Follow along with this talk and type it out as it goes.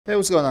Hey,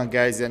 what's going on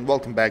guys, and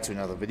welcome back to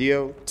another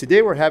video.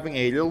 Today we're having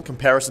a little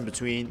comparison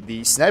between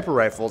the sniper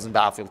rifles in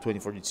Battlefield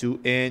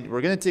 2042, and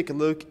we're going to take a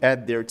look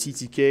at their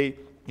TTK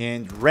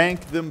and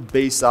rank them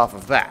based off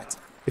of that.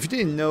 If you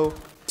didn't know,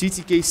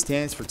 TTK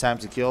stands for time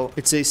to kill.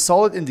 It's a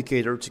solid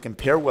indicator to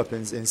compare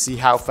weapons and see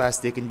how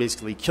fast they can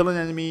basically kill an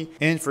enemy,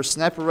 and for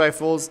sniper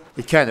rifles,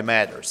 it kinda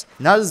matters.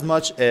 Not as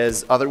much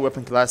as other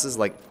weapon classes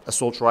like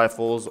assault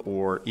rifles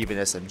or even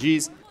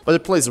SMGs, but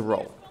it plays a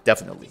role,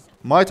 definitely.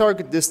 My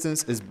target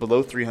distance is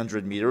below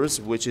 300 meters,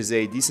 which is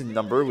a decent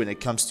number when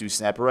it comes to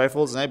sniper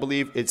rifles, and I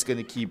believe it's going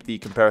to keep the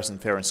comparison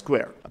fair and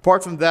square.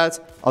 Apart from that,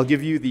 I'll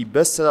give you the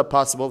best setup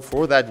possible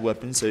for that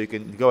weapon so you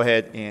can go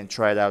ahead and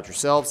try it out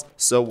yourselves.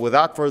 So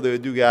without further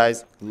ado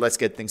guys, let's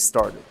get things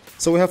started.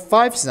 So we have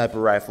 5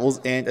 sniper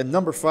rifles, and at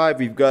number 5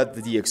 we've got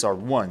the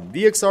DXR-1.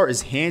 DXR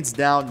is hands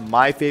down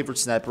my favorite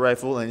sniper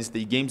rifle, and it's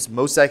the game's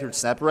most accurate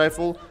sniper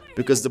rifle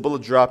because the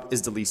bullet drop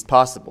is the least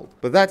possible.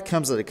 But that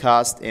comes at a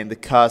cost, and the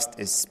cost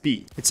is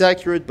speed. It's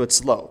accurate but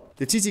slow.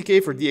 The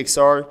TTK for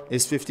DXR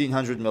is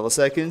 1500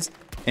 milliseconds,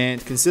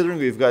 and considering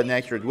we've got an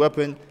accurate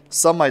weapon,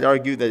 some might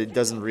argue that it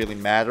doesn't really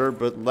matter,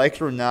 but like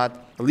it or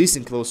not, at least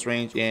in close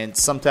range and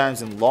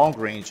sometimes in long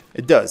range,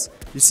 it does.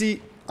 You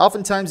see,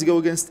 oftentimes you go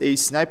against a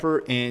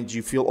sniper and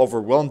you feel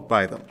overwhelmed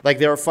by them. Like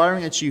they are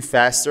firing at you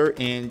faster,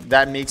 and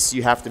that makes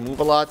you have to move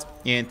a lot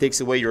and takes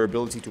away your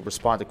ability to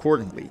respond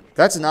accordingly.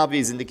 That's an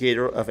obvious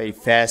indicator of a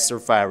faster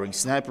firing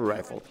sniper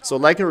rifle. So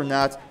like it or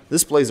not,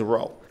 this plays a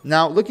role.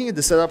 Now, looking at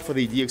the setup for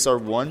the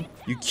DXR-1,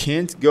 you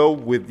can't go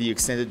with the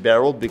extended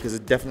barrel because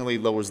it definitely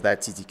lowers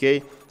that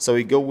TTK. So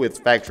we go with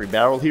factory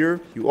barrel here.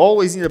 You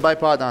always need a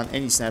bipod on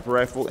any sniper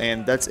rifle,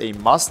 and that's a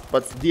must.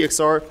 But for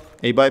DXR,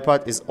 a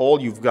bipod is all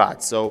you've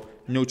got. So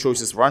no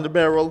choices for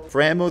underbarrel.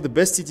 For ammo, the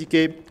best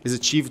TTK is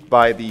achieved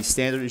by the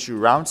standard issue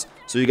rounds.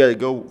 So you gotta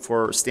go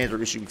for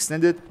standard issue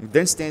extended,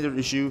 then standard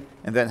issue,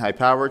 and then high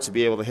power to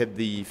be able to hit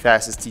the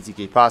fastest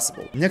TTK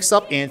possible. Next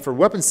up, and for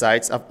weapon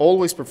sights, I've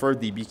always preferred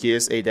the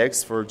BKS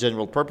 8X for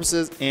general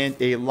purposes and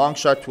a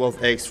Longshot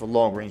 12X for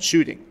long range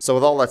shooting. So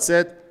with all that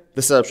said,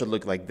 the setup should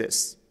look like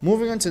this.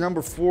 Moving on to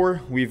number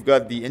 4, we've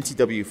got the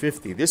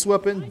NTW-50. This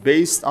weapon,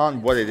 based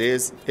on what it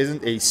is,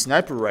 isn't a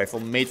sniper rifle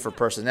made for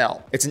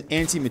personnel. It's an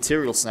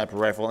anti-material sniper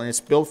rifle, and it's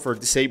built for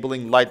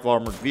disabling light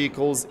armored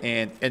vehicles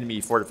and enemy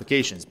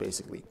fortifications,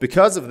 basically.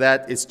 Because of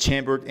that, it's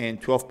chambered in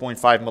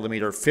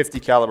 12.5mm 50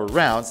 caliber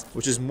rounds,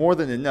 which is more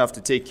than enough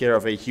to take care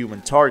of a human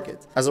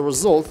target. As a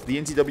result, the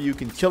NTW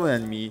can kill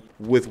an enemy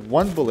with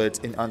 1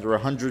 bullet in under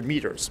 100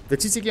 meters. The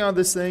TTK on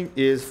this thing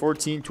is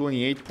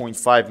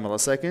 1428.5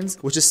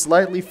 milliseconds, which is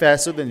slightly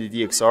faster than the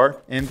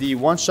DXR, and the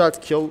one-shot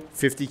kill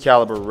 50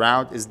 caliber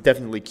round is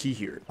definitely key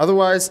here.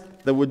 Otherwise,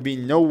 there would be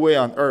no way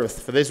on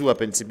earth for this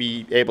weapon to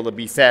be able to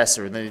be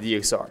faster than the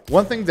DXR.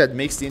 One thing that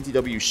makes the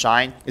NTW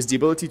shine is the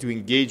ability to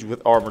engage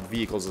with armored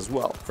vehicles as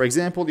well. For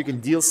example, you can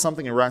deal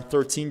something around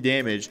 13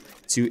 damage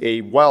to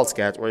a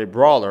Wildcat or a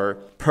Brawler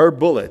per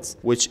bullet,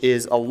 which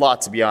is a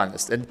lot to be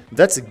honest, and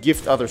that's a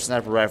gift other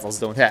sniper rifles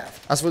don't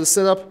have. As for the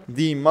setup,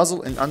 the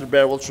muzzle and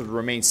underbarrel should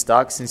remain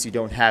stock since you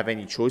don't have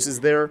any choices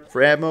there.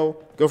 For ammo,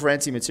 go for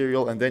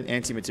anti-material and then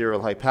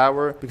anti-material high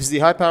power, because the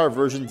high power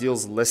version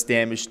deals less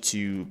damage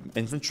to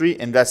infantry,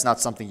 and that's not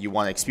something you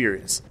want to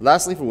experience.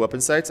 Lastly, for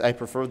weapon sights, I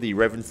prefer the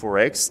Raven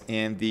 4X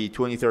and the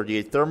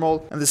 2038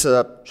 thermal, and the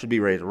setup should be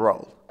ready to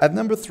roll. At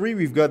number 3,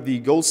 we've got the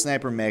Gold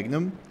Sniper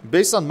Magnum.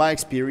 Based on my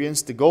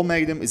experience, the Gold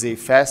Magnum is a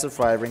faster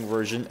firing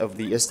version of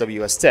the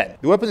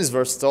SWS-10. The weapon is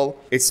versatile,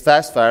 it's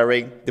fast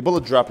firing, the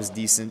bullet drop is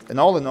decent,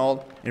 and all in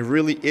all, it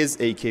really is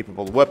a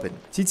capable weapon.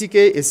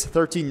 TTK is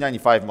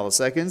 1395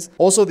 milliseconds.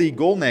 Also, the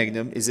Gold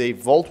Magnum is a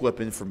vault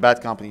weapon from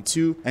Bad Company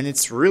 2, and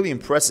it's really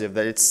impressive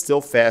that it's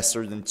still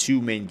faster than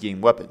 2 main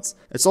game weapons.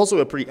 It's also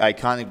a pretty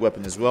iconic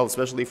weapon as well,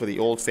 especially for the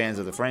old fans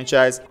of the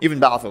franchise. Even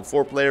Battlefield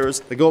 4 players,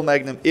 the Gold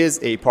Magnum is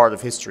a part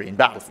of history in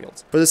Battlefield.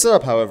 For the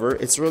setup, however,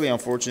 it's really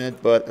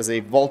unfortunate, but as a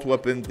vault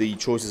weapon, the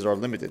choices are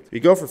limited. We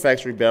go for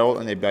factory barrel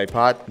and a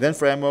bipod, then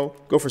for ammo,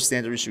 go for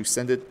standard issue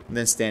extended, and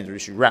then standard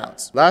issue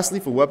rounds. Lastly,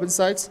 for weapon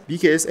sights,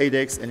 BKS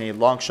 8X and a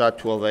Longshot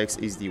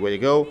 12X is the way to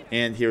go,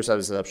 and here's how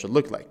the setup should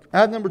look like.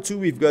 At number 2,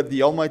 we've got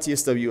the almighty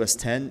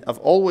SWS-10. I've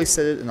always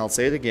said it and I'll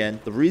say it again,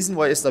 the reason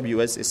why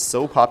SWS is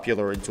so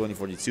popular in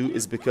 2042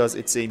 is because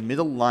it's a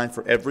middle line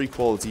for every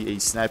quality a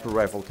sniper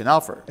rifle can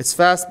offer. It's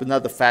fast but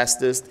not the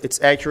fastest,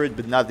 it's accurate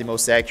but not the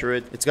most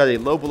accurate, it's got a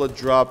low bullet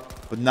drop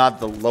but not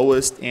the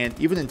lowest, and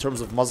even in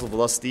terms of muzzle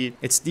velocity,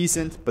 it's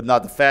decent but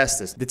not the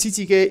fastest. The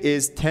TTK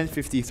is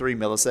 1053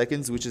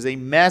 milliseconds, which is a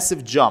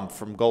massive jump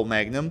from Gold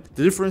Magnum.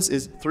 The difference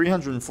is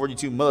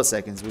 342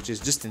 milliseconds, which is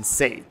just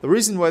insane. The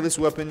reason why this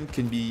weapon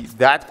can be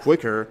that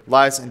quicker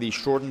lies in the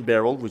shortened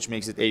barrel, which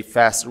makes it a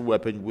faster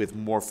weapon with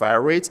more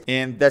fire rate,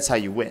 and that's how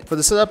you win. For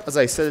the setup, as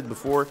I said it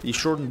before, the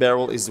shortened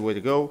barrel is the way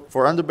to go.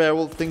 For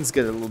underbarrel, things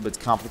get a little bit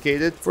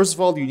complicated. First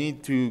of all, you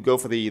need to go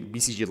for the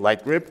BCG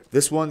light grip. This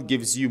This one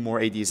gives you more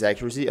ADS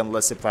accuracy and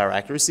less hipfire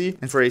accuracy.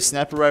 And for a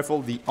sniper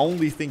rifle, the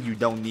only thing you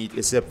don't need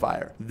is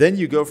hipfire. Then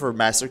you go for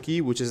Master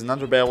Key, which is an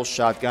underbarrel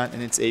shotgun,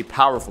 and it's a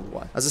powerful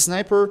one. As a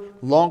sniper,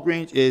 long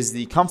range is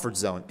the comfort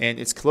zone, and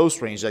it's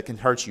close range that can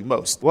hurt you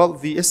most. Well,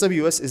 the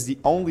SWS is the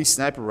only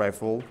sniper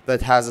rifle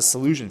that has a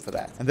solution for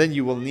that. And then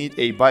you will need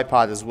a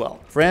bipod as well.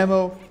 For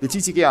ammo, the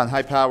TTK on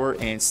high power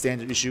and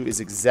standard issue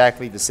is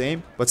exactly the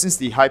same, but since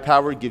the high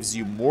power gives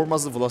you more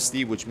muzzle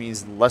velocity, which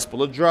means less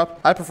bullet drop,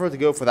 I prefer to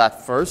go for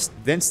that first,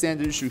 then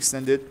standard issue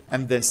extended,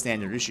 and then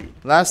standard issue.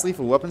 Lastly,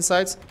 for weapon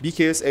sights,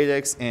 BKS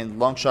 8X and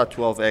Longshot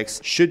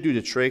 12X should do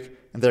the trick,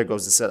 and there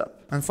goes the setup.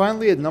 And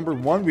finally, at number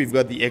 1, we've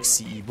got the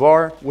XCE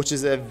bar, which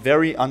is a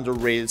very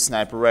underrated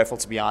sniper rifle,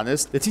 to be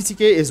honest. The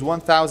TTK is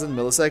 1000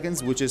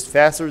 milliseconds, which is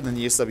faster than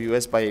the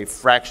SWS by a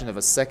fraction of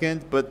a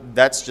second, but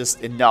that's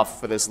just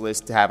enough for this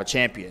list to have a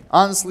champion.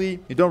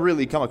 Honestly, you don't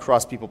really come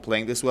across people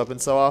playing this weapon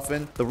so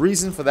often. The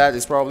reason for that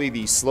is probably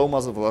the slow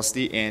muzzle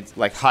velocity and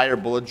like higher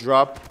bullet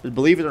drop, but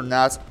believe it or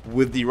not,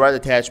 with the right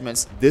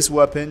attachments, this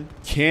weapon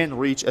can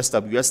reach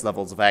SWS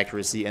levels of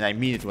accuracy, and I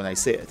mean it when I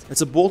say it.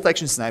 It's a bolt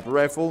action sniper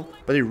rifle,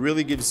 but it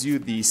really gives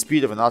you the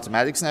speed of an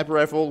automatic sniper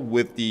rifle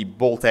with the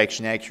bolt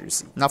action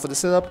accuracy. Now for the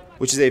setup,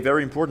 which is a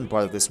very important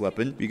part of this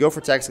weapon, we go for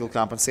tactical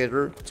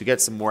compensator to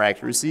get some more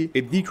accuracy.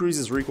 It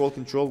decreases recoil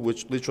control,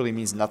 which literally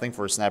means nothing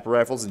for sniper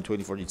rifles in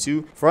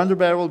 2042. For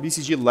underbarrel,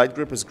 BCG light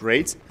grip is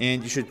great,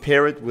 and you should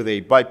pair it with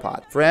a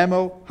bipod. For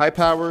ammo, high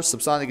power,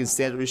 subsonic, and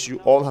standard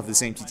issue all have the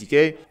same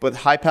TTK, but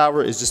high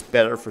power is just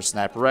better for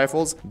sniper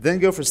rifles. Then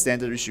go for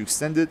standard issue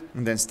extended,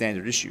 and then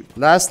standard issue.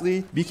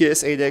 Lastly,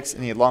 BKS 8X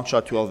and a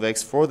Longshot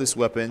 12X for this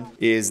weapon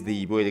is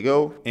the way to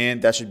go,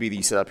 and that should be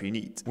the setup you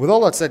need. With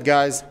all that said,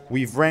 guys,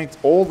 we've ranked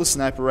all the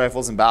sniper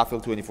rifles in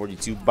Battlefield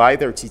 2042 by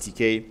their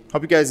TTK.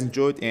 Hope you guys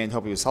enjoyed and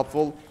hope it was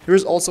helpful.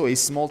 Here's also a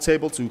small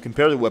table to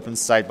compare the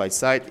weapons side by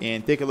side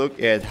and take a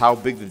look at how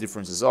big the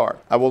differences are.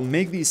 I will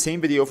make the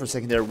same video for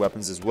secondary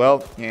weapons as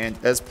well, and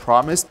as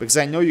promised, because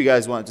I know you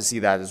guys wanted to see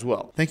that as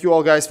well. Thank you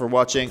all guys for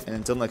watching, and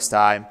until next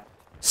time,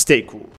 stay cool.